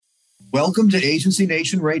Welcome to Agency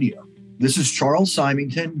Nation Radio. This is Charles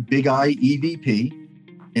Symington, Big I EVP,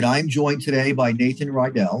 and I'm joined today by Nathan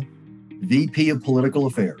Rydell, VP of Political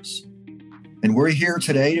Affairs. And we're here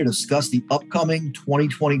today to discuss the upcoming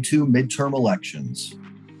 2022 midterm elections.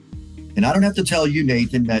 And I don't have to tell you,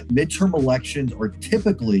 Nathan, that midterm elections are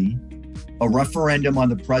typically a referendum on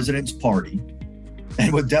the president's party.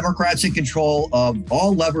 And with Democrats in control of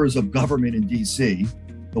all levers of government in D.C.,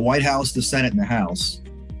 the White House, the Senate, and the House,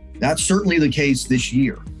 that's certainly the case this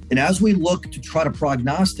year. And as we look to try to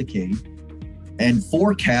prognosticate and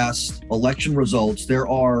forecast election results, there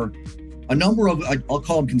are a number of, I'll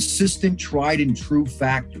call them consistent, tried and true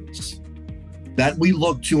factors that we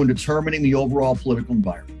look to in determining the overall political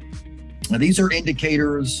environment. Now, these are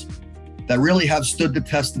indicators that really have stood the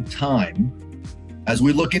test of time as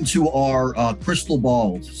we look into our crystal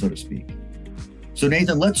balls, so to speak. So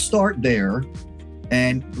Nathan, let's start there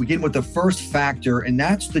and begin with the first factor, and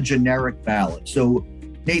that's the generic ballot. So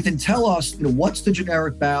Nathan, tell us, what's the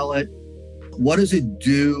generic ballot? What does it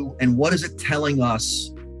do? And what is it telling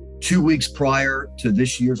us 2 weeks prior to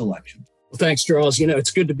this year's election? Well, thanks, Charles.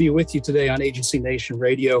 It's good to be with you today on Agency Nation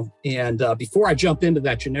Radio. And before I jump into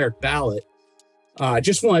that generic ballot, I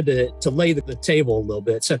just wanted to lay the table a little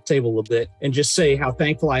bit, set the table a little bit, and just say how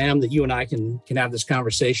thankful I am that you and I can have this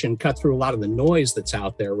conversation, cut through a lot of the noise that's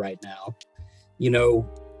out there right now.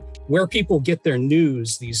 Where people get their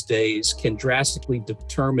news these days can drastically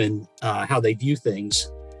determine how they view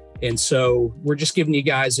things. And so we're just giving you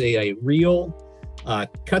guys a real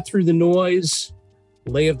cut through the noise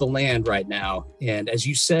lay of the land right now. And as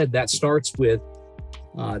you said, that starts with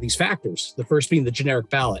these factors. The first being the generic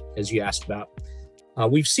ballot, as you asked about.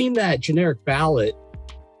 We've seen that generic ballot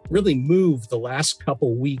really move the last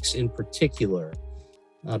couple weeks in particular.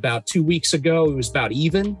 About 2 weeks ago, it was about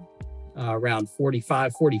even, around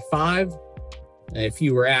 45-45. If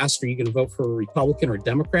you were asked, are you going to vote for a Republican or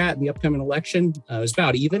Democrat in the upcoming election? It was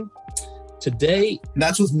about even. Today, and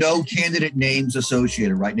that's with no candidate names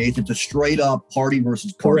associated, right, Nathan? It's a straight up party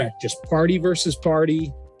versus party. Correct, just party versus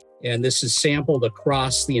party. And this is sampled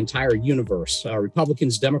across the entire universe,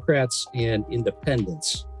 Republicans, Democrats, and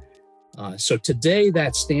independents. So today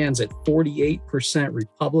that stands at 48%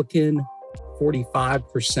 Republican,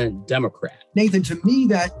 45% Democrat. Nathan, to me,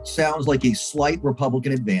 that sounds like a slight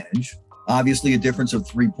Republican advantage, obviously a difference of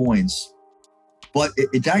 3 points, but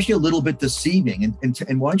it's actually a little bit deceiving.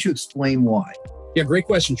 And why don't you explain why? Yeah, great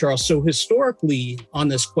question, Charles. So historically on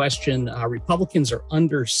this question, Republicans are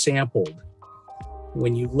undersampled.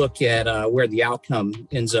 When you look at where the outcome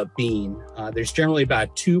ends up being, there's generally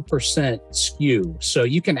about 2% skew. So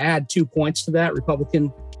you can add 2 points to that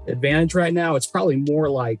Republican advantage right now. It's probably more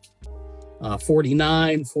like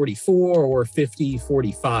 49, 44, or 50,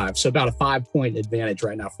 45. So about a 5-point advantage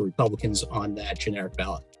right now for Republicans on that generic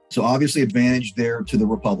ballot. So obviously advantage there to the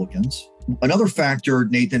Republicans. Another factor,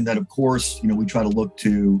 Nathan, that of course, we try to look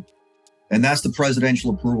to, and that's the presidential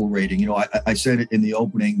approval rating. I said it in the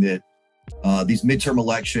opening that these midterm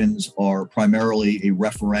elections are primarily a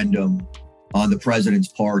referendum on the president's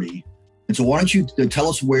party. And so why don't you tell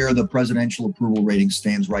us where the presidential approval rating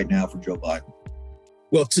stands right now for Joe Biden?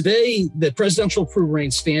 Well, today, the presidential approval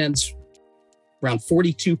rating stands around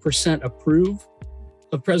 42% approve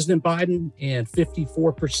of President Biden and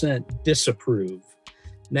 54% disapprove.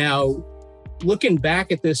 Now, looking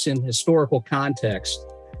back at this in historical context,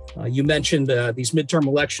 you mentioned these midterm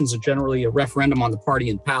elections are generally a referendum on the party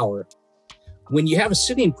in power. When you have a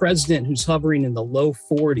sitting president who's hovering in the low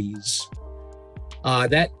 40s,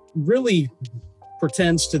 that really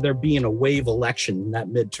pretends to there being a wave election in that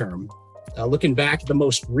midterm. Looking back at the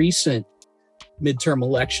most recent midterm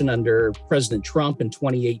election under President Trump in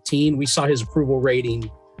 2018, we saw his approval rating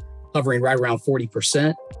hovering right around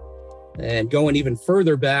 40%. And going even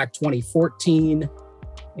further back, 2014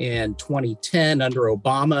 and 2010 under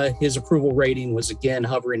Obama, his approval rating was again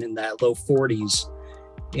hovering in that low 40s.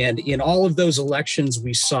 And in all of those elections,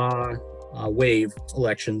 we saw wave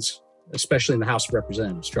elections, especially in the House of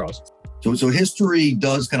Representatives, Charles. So history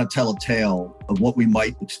does kind of tell a tale of what we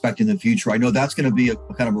might expect in the future. I know that's going to be a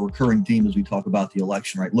kind of a recurring theme as we talk about the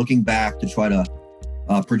election, right? Looking back to try to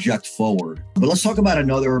project forward. But let's talk about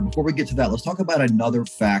before we get to that, let's talk about another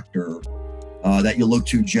factor that you look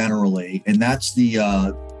to generally. And that's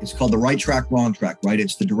it's called the right track, wrong track, right?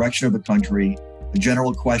 It's the direction of the country, a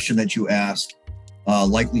general question that you ask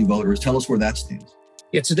likely voters. Tell us where that stands.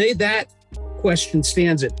 Yeah, today that question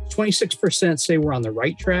stands at 26% say we're on the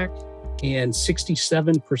right track and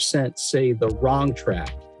 67% say the wrong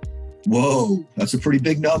track. Whoa, that's a pretty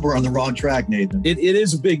big number on the wrong track, Nathan. It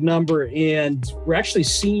is a big number, and we're actually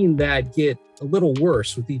seeing that get a little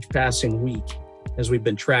worse with each passing week. as we've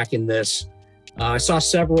been tracking this. I saw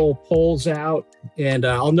several polls out, and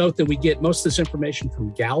I'll note that we get most of this information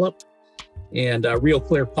from Gallup and Real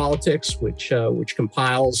Clear Politics, which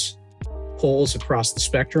compiles polls across the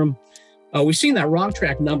spectrum. We've seen that wrong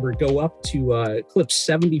track number go up to eclipse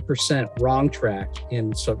 70% wrong track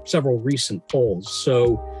in several recent polls.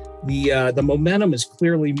 So the momentum is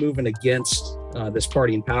clearly moving against this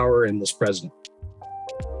party in power and this president.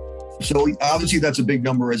 So obviously that's a big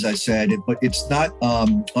number, as I said, but it's not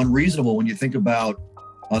unreasonable when you think about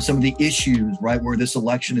some of the issues, right, where this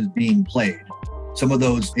election is being played, some of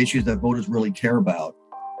those issues that voters really care about,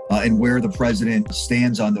 and where the president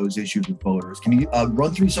stands on those issues with voters. Can you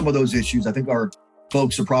run through some of those issues? I think our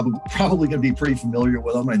folks are probably going to be pretty familiar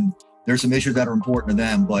with them, and there's some issues that are important to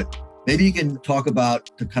them, but maybe you can talk about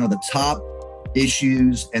the kind of the top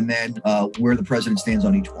issues and then where the president stands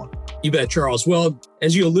on each one. You bet, Charles. Well,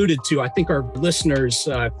 as you alluded to, I think our listeners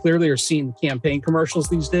clearly are seeing campaign commercials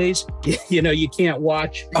these days. You know, you can't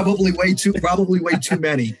watch. Probably way too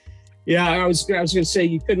many. Yeah, I was going to say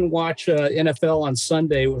you couldn't watch NFL on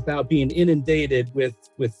Sunday without being inundated with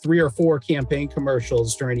 3 or 4 campaign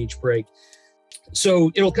commercials during each break. So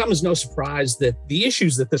it'll come as no surprise that the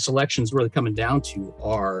issues that this election is really coming down to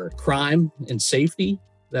are crime and safety.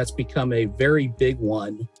 That's become a very big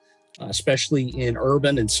one, especially in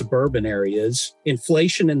urban and suburban areas.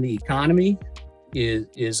 Inflation in the economy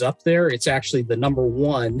is up there. It's actually the number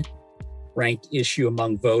 1 ranked issue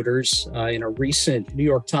among voters. In a recent New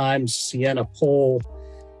York Times Siena poll,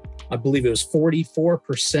 I believe it was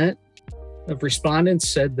 44% of respondents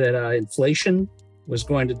said that inflation was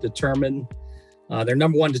going to determine their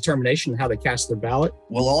number 1 determination how they cast their ballot.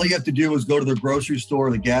 Well, all you have to do is go to the grocery store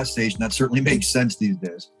or the gas station. That certainly makes sense these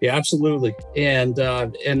days. Yeah, absolutely. And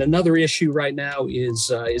another issue right now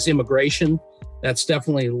is immigration. That's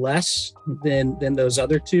definitely less than those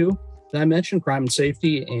other 2 that I mentioned, crime and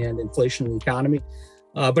safety and inflation in the economy.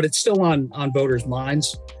 But it's still on voters'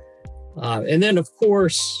 minds. And then, of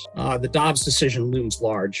course, the Dobbs decision looms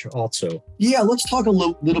large also. Yeah, let's talk a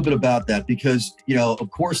little bit about that because, you know,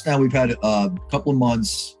 of course, now we've had a couple of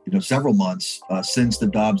months, several months since the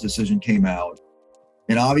Dobbs decision came out.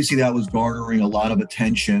 And obviously that was garnering a lot of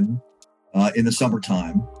attention in the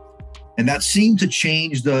summertime. And that seemed to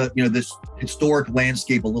change this historic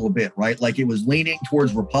landscape a little bit, right? Like it was leaning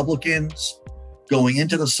towards Republicans going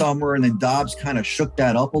into the summer, and then Dobbs kind of shook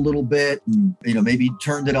that up a little bit and, maybe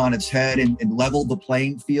turned it on its head and leveled the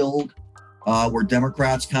playing field where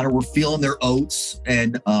Democrats kind of were feeling their oats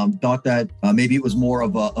and thought that maybe it was more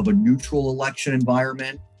of a neutral election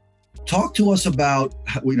environment. Talk to us about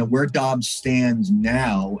where Dobbs stands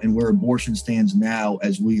now and where abortion stands now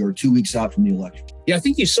as we are 2 weeks out from the election. Yeah, I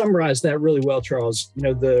think you summarized that really well, Charles.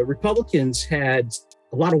 The Republicans had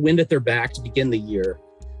a lot of wind at their back to begin the year.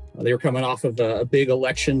 They were coming off of a big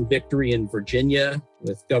election victory in Virginia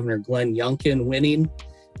with Governor Glenn Youngkin winning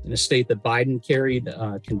in a state that Biden carried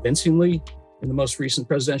convincingly in the most recent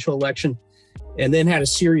presidential election, and then had a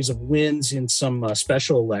series of wins in some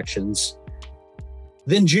special elections.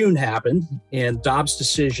 Then June happened, and Dobbs'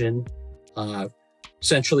 decision,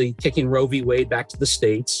 essentially kicking Roe v. Wade back to the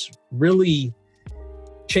states, really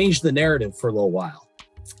changed the narrative for a little while.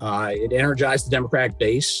 It energized the Democratic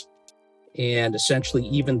base and essentially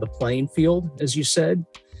evened the playing field, as you said.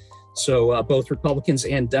 So both Republicans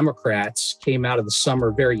and Democrats came out of the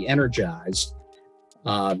summer very energized.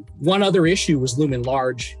 One other issue was looming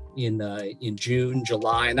large in June,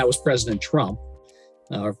 July, and that was President Trump.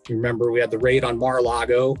 If you remember, we had the raid on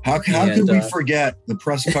Mar-a-Lago. How could we forget? The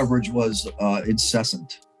press coverage was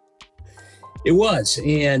incessant. It was,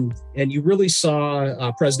 and you really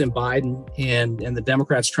saw President Biden and the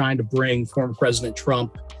Democrats trying to bring former President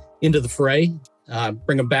Trump into the fray,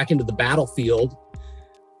 bring him back into the battlefield.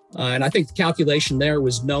 And I think the calculation there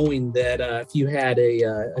was knowing that if you had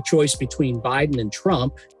a choice between Biden and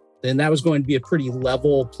Trump, then that was going to be a pretty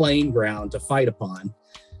level playing ground to fight upon.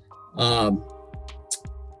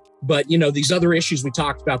 But, these other issues we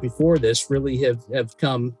talked about before this really have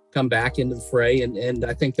come back into the fray, and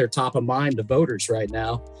I think they're top of mind to voters right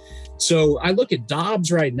now. So I look at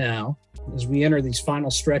Dobbs right now as we enter these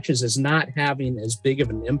final stretches as not having as big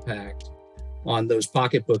of an impact on those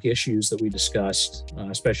pocketbook issues that we discussed,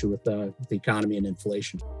 especially with the economy and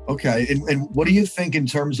inflation. Okay. And what do you think in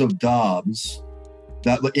terms of Dobbs,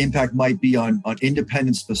 that impact might be on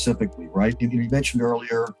independents specifically, right? You mentioned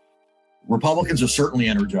earlier, Republicans are certainly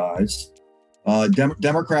energized.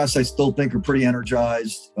 Democrats, I still think, are pretty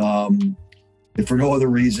energized. If for no other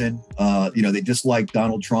reason, they dislike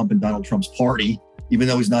Donald Trump and Donald Trump's party, even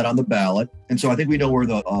though he's not on the ballot. And so I think we know where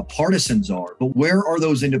the partisans are. But where are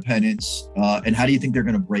those independents, and how do you think they're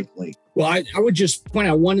going to break late? Well, I would just point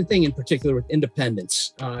out one thing in particular with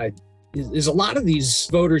independents. Is a lot of these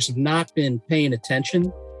voters have not been paying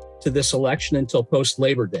attention to this election until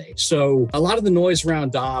post-Labor Day. So a lot of the noise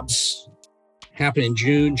around Dobbs happened in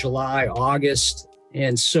June, July, August.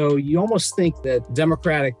 And so you almost think that the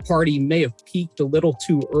Democratic Party may have peaked a little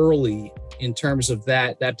too early in terms of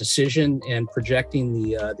that decision and projecting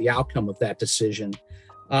the outcome of that decision.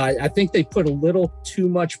 I think they put a little too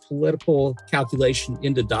much political calculation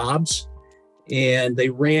into Dobbs, and they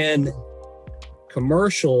ran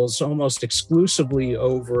commercials almost exclusively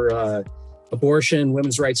over abortion,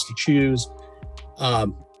 women's rights to choose.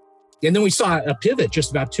 And then we saw a pivot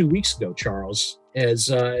just about 2 weeks ago, Charles, as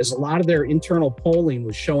a lot of their internal polling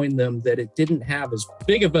was showing them that it didn't have as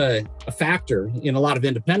big of a factor in a lot of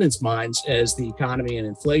independents' minds as the economy and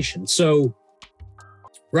inflation. So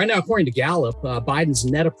right now, according to Gallup, Biden's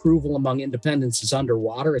net approval among independents is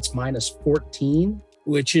underwater. It's minus 14,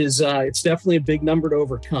 which is it's definitely a big number to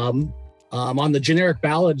overcome. On the generic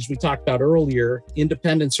ballot, as we talked about earlier,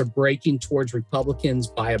 independents are breaking towards Republicans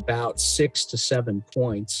by about 6 to 7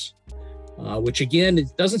 points, which again,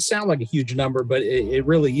 it doesn't sound like a huge number, but it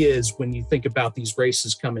really is when you think about these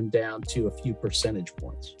races coming down to a few percentage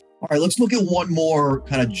points. All right, let's look at one more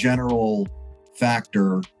kind of general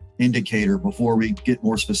factor indicator before we get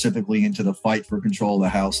more specifically into the fight for control of the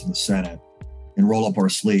House and the Senate and roll up our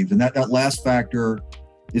sleeves. And that last factor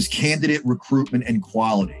is candidate recruitment and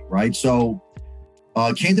quality, right? So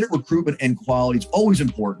candidate recruitment and quality is always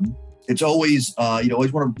important. It's always, you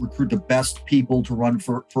always want to recruit the best people to run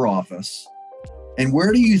for office. And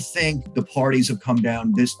where do you think the parties have come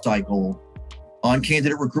down this cycle on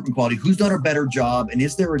candidate recruitment quality? Who's done a better job? And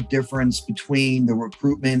is there a difference between the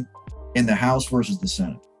recruitment in the House versus the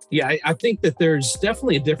Senate? Yeah, I think that there's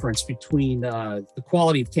definitely a difference between the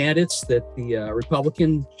quality of candidates that the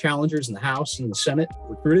Republican challengers in the House and the Senate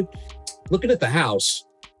recruited. Looking at the House,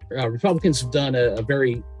 Republicans have done a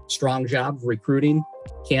very strong job of recruiting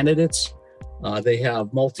candidates. They have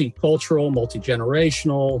multicultural,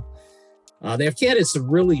 multi-generational. They have candidates that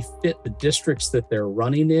really fit the districts that they're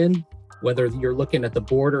running in, whether you're looking at the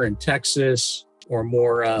border in Texas or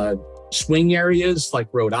more swing areas like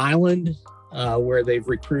Rhode Island, where they've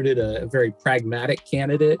recruited a very pragmatic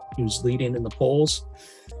candidate who's leading in the polls.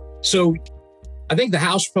 So I think the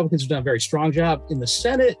House Republicans have done a very strong job. In the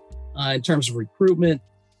Senate, in terms of recruitment,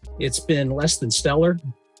 it's been less than stellar.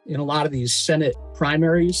 In a lot of these Senate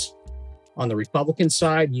primaries, on the Republican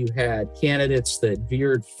side, you had candidates that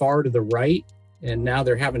veered far to the right, and now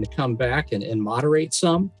they're having to come back and moderate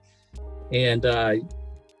some. And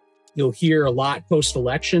you'll hear a lot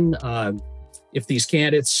post-election. If these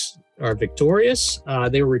candidates are victorious,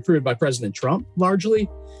 they were recruited by President Trump largely.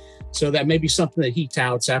 So that may be something that he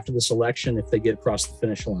touts after this election if they get across the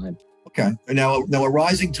finish line. Okay. Now a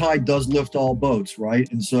rising tide does lift all boats, right?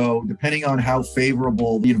 And so depending on how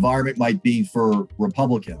favorable the environment might be for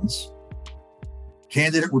Republicans,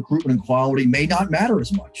 candidate recruitment and quality may not matter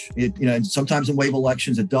as much. And sometimes in wave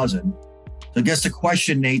elections, it doesn't. So I guess the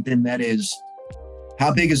question, Nathan, that is,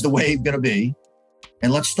 how big is the wave going to be?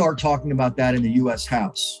 And let's start talking about that in the U.S.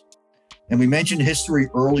 House. And we mentioned history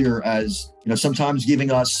earlier as, sometimes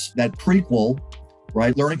giving us that prequel,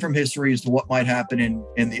 right? Learning from history as to what might happen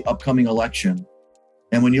in the upcoming election.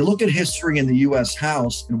 And when you look at history in the U.S.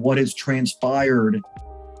 House and what has transpired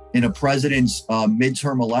in a president's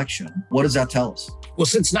midterm election, what does that tell us? Well,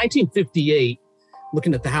 since 1958,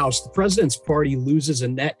 looking at the House, the president's party loses a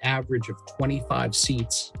net average of 25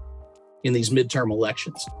 seats in these midterm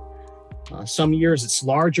elections. Some years it's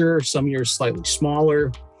larger, some years slightly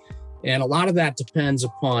smaller. And a lot of that depends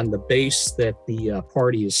upon the base that the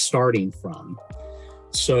party is starting from.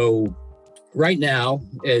 So right now,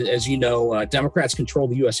 as you know, Democrats control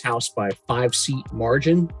the U.S. House by a 5-seat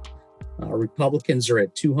margin. Republicans are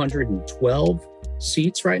at 212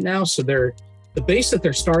 seats right now. So the base that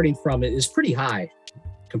they're starting from is pretty high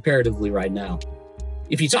comparatively right now.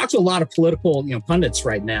 If you talk to a lot of political pundits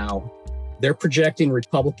right now, they're projecting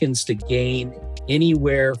Republicans to gain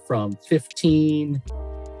anywhere from 15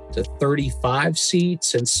 to 35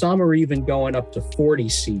 seats, and some are even going up to 40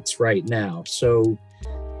 seats right now. So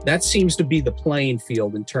that seems to be the playing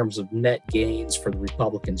field in terms of net gains for the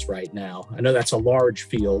Republicans right now. I know that's a large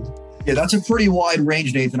field. Yeah, that's a pretty wide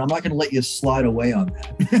range, Nathan. I'm not going to let you slide away on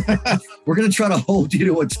that. We're going to try to hold you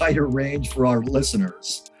to a tighter range for our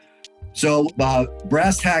listeners. So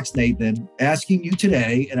brass tacks, Nathan, asking you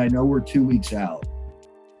today, and I know we're 2 weeks out,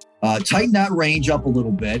 tighten that range up a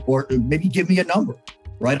little bit, or maybe give me a number,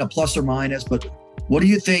 right? A plus or minus. But what do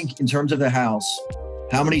you think in terms of the House?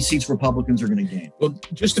 How many seats Republicans are going to gain? Well,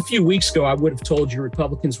 just a few weeks ago, I would have told you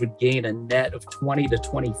Republicans would gain a net of 20 to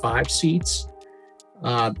 25 seats.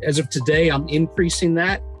 As of today, I'm increasing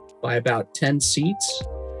that by about 10 seats.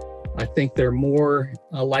 I think they're more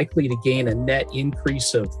likely to gain a net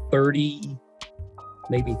increase of 30,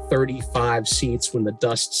 maybe 35 seats when the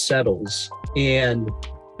dust settles. And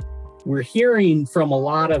we're hearing from a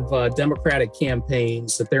lot of Democratic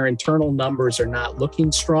campaigns that their internal numbers are not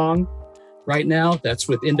looking strong right now. That's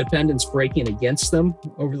with independents breaking against them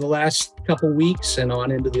over the last couple weeks and on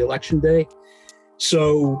into the election day.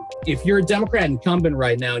 So if you're a Democrat incumbent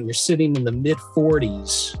right now and you're sitting in the mid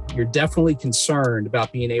 40s, you're definitely concerned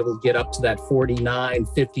about being able to get up to that 49,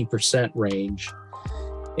 50% range.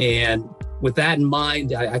 And with that in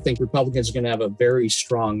mind, I think Republicans are going to have a very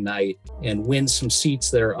strong night and win some seats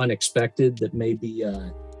that are unexpected that may be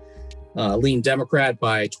lean Democrat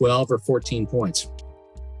by 12 or 14 points.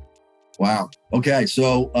 Wow. Okay.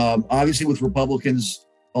 So obviously with Republicans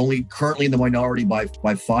only currently in the minority by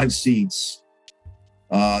 5 seats,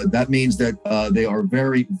 that means that they are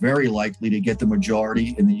very, very likely to get the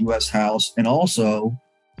majority in the U.S. House and also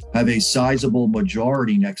have a sizable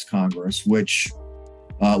majority next Congress, which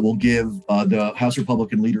will give the House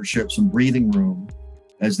Republican leadership some breathing room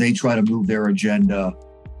as they try to move their agenda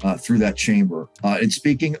through that chamber. And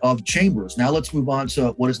speaking of chambers, now let's move on to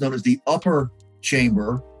what is known as the upper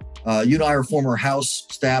chamber. You and I are former House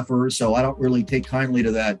staffers, so I don't really take kindly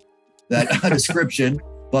to that description,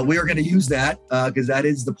 but we are going to use that because that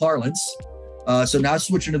is the parlance. So now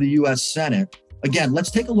switching to the U.S. Senate. Again,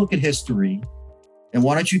 let's take a look at history. And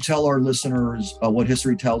why don't you tell our listeners what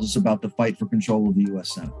history tells us about the fight for control of the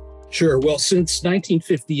U.S. Senate? Sure. Well, since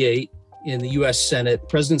 1958 in the U.S. Senate, the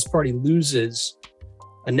President's Party loses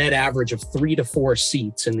a net average of 3 to 4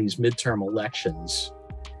 seats in these midterm elections.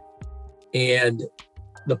 And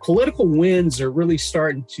the political winds are really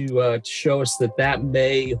starting to show us that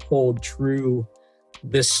may hold true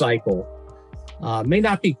this cycle. May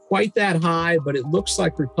not be quite that high, but it looks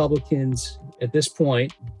like Republicans at this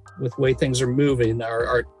point, with the way things are moving,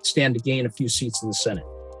 are stand to gain a few seats in the Senate.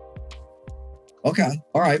 Okay.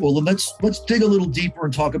 All right. Well, let's dig a little deeper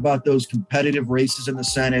and talk about those competitive races in the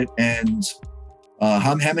Senate and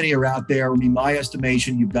how many are out there. I mean, my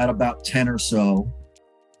estimation, you've got about 10 or so,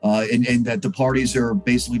 and that the parties are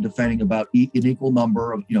basically defending about an equal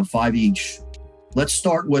number of 5 each. Let's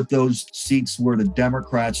start with those seats where the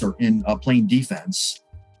Democrats are in playing defense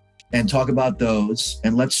and talk about those.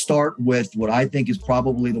 And let's start with what I think is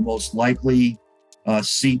probably the most likely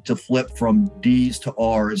seat to flip from D's to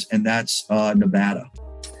R's, and that's Nevada.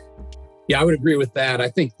 Yeah, I would agree with that. I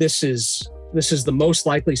think this is the most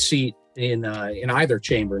likely seat in either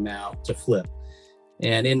chamber now to flip.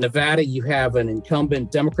 And in Nevada, you have an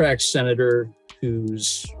incumbent Democratic senator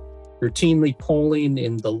who's routinely polling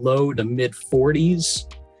in the low to mid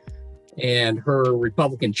 40s, and her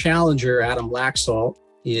Republican challenger, Adam Laxalt,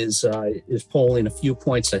 is polling a few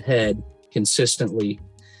points ahead consistently.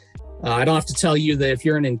 I don't have to tell you that if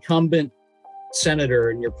you're an incumbent senator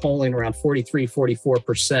and you're polling around 43,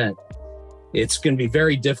 44%, it's going to be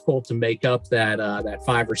very difficult to make up that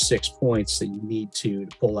 5 or 6 points that you need to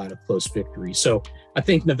pull out a close victory. So I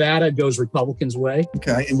think Nevada goes Republicans' way.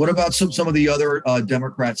 Okay. And what about some of the other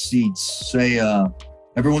Democrat seats? Say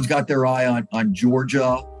everyone's got their eye on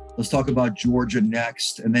Georgia. Let's talk about Georgia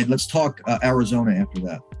next. And then let's talk Arizona after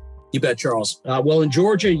that. You bet, Charles. Well, in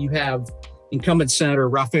Georgia, you have incumbent Senator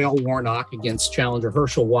Raphael Warnock against challenger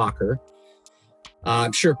Herschel Walker.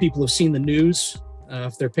 I'm sure people have seen the news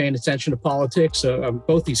if they're paying attention to politics,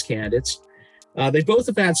 both these candidates. They both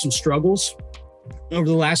have had some struggles over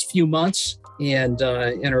the last few months and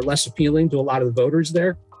are less appealing to a lot of the voters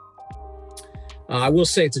there. I will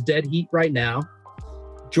say it's a dead heat right now.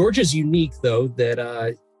 Georgia's unique, though,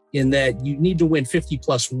 that in that you need to win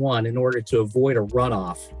 50+1 in order to avoid a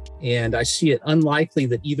runoff. And I see it unlikely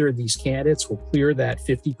that either of these candidates will clear that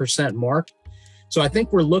 50% mark. So I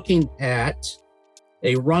think we're looking at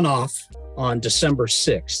a runoff on December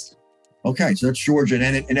 6th. Okay, so that's Georgia.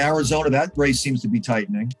 And in Arizona, that race seems to be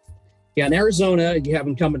tightening. Yeah, in Arizona, you have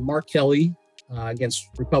incumbent Mark Kelly against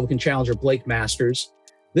Republican challenger Blake Masters.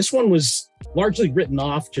 This one was largely written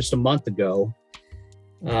off just a month ago.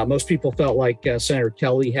 Most people felt like Senator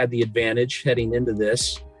Kelly had the advantage heading into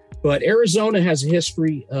this. But Arizona has a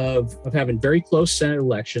history of having very close Senate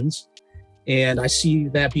elections, and I see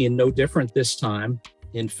that being no different this time.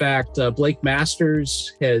 In fact, Blake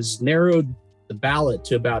Masters has narrowed the ballot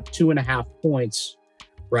to about 2.5 points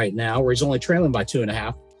right now, where he's only trailing by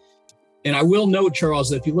 2.5. And I will note,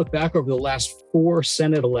 Charles, that if you look back over the last 4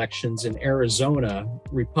 Senate elections in Arizona,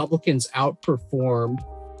 Republicans outperformed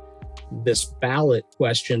this ballot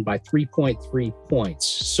question by 3.3 points.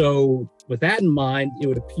 So with that in mind, it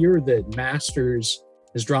would appear that Masters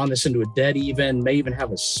has drawn this into a dead even, may even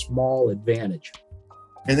have a small advantage.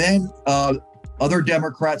 And then other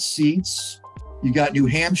Democrat seats, you got New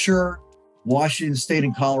Hampshire, Washington State,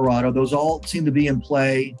 and Colorado. Those all seem to be in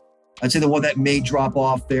play. I'd say the one that may drop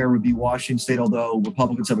off there would be Washington State, although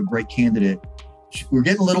Republicans have a great candidate. We're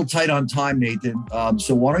getting a little tight on time, Nathan.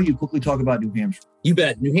 So why don't you quickly talk about New Hampshire? You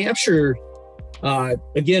bet. New Hampshire,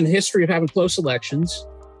 again, history of having close elections.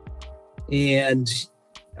 And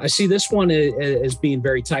I see this one as being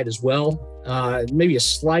very tight as well. Maybe a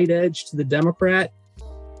slight edge to the Democrat.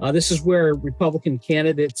 This is where Republican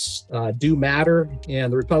candidates do matter.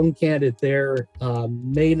 And the Republican candidate there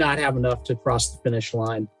may not have enough to cross the finish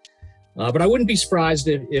line. But I wouldn't be surprised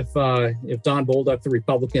if Don Bolduc, the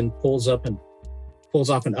Republican, pulls off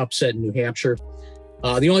an upset in New Hampshire.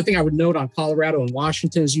 The only thing I would note on Colorado and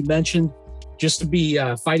Washington, as you mentioned, just to be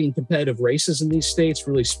fighting competitive races in these states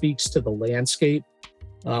really speaks to the landscape.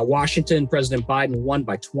 Washington, President Biden won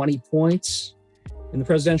by 20 points in the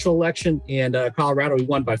presidential election, and Colorado, he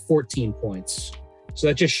won by 14 points. So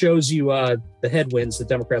that just shows you the headwinds the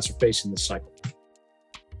Democrats are facing this cycle.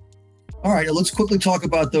 All right, let's quickly talk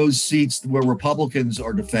about those seats where Republicans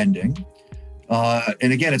are defending.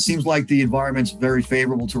 And again, it seems like the environment's very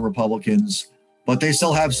favorable to Republicans, but they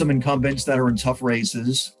still have some incumbents that are in tough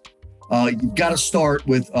races. You've got to start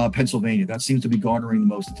with Pennsylvania. That seems to be garnering the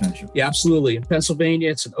most attention. Yeah, absolutely. In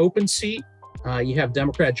Pennsylvania, it's an open seat. You have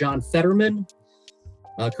Democrat John Fetterman,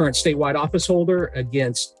 current statewide office holder,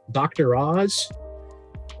 against Dr. Oz.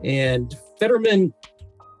 And Fetterman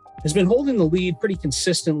has been holding the lead pretty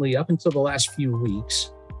consistently up until the last few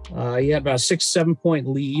weeks. He had about a 6-7 point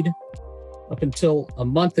lead up until a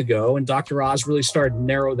month ago, and Dr. Oz really started to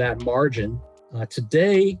narrow that margin.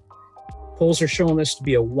 Today, polls are showing this to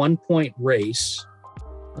be a 1 point race,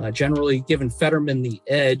 generally giving Fetterman the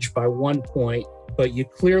edge by 1 point, but you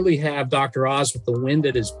clearly have Dr. Oz with the wind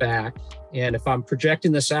at his back. And if I'm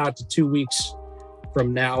projecting this out to 2 weeks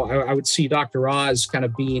from now, I would see Dr. Oz kind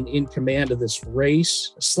of being in command of this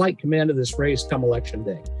race, a slight command of this race come election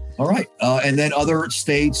day. All right. And then other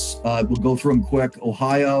states, we'll go through them quick.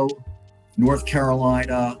 Ohio, North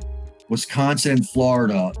Carolina, Wisconsin, and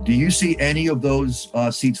Florida. Do you see any of those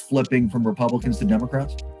seats flipping from Republicans to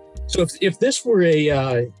Democrats? So if this were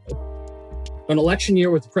an election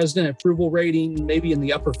year with the president approval rating, maybe in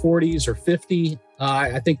the upper 40s or 50,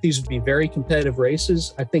 I think these would be very competitive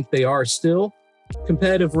races. I think they are still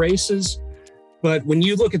competitive races. But when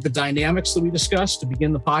you look at the dynamics that we discussed to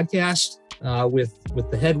begin the podcast, with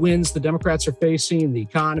the headwinds the Democrats are facing, the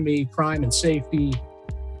economy, crime and safety,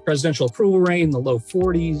 presidential approval rating in the low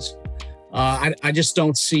 40s, I just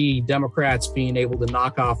don't see Democrats being able to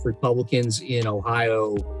knock off Republicans in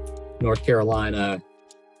Ohio, North Carolina,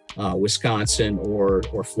 Wisconsin, or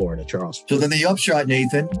Florida, Charles. So then the upshot,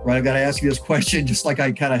 Nathan, right? I've got to ask you this question, just like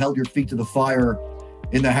I kind of held your feet to the fire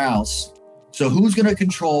in the House. So who's going to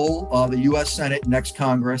control the U.S. Senate next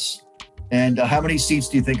Congress? And how many seats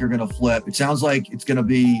do you think are going to flip? It sounds like it's going to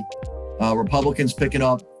be Republicans picking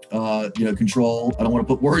up, control. I don't want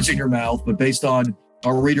to put words in your mouth, but based on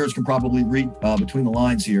our readers can probably read between the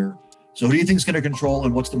lines here. So who do you think is going to control,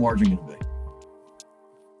 and what's the margin going to be?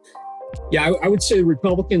 Yeah, I would say the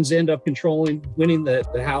Republicans end up winning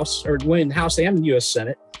the House, or winning the House and the U.S.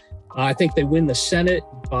 Senate. I think they win the Senate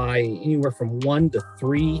by anywhere from 1 to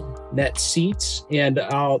 3 net seats. And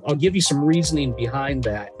I'll give you some reasoning behind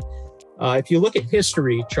that. If you look at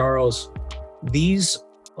history, Charles, these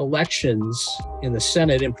elections in the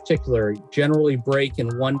Senate in particular generally break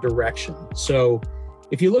in one direction. So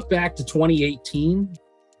if you look back to 2018,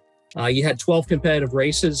 you had 12 competitive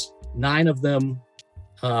races. 9 of them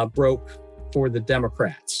broke for the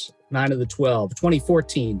Democrats, 9 of the 12.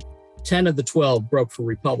 2014, 10 of the 12 broke for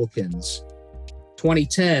Republicans.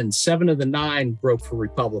 2010, 7 of the 9 broke for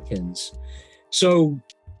Republicans. So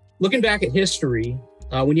looking back at history,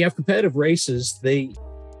 when you have competitive races, they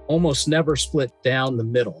almost never split down the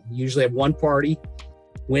middle. You usually have one party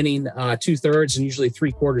winning 2/3 and usually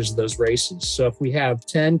 3/4 of those races. So if we have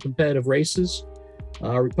 10 competitive races,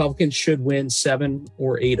 Republicans should win 7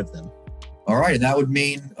 or 8 of them. All right. And that would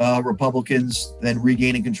mean Republicans then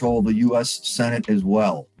regaining control of the U.S. Senate as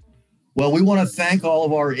well. Well, we want to thank all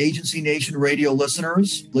of our Agency Nation radio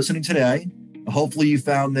listeners listening today. Hopefully you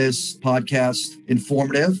found this podcast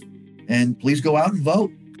informative, and please go out and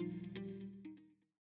vote.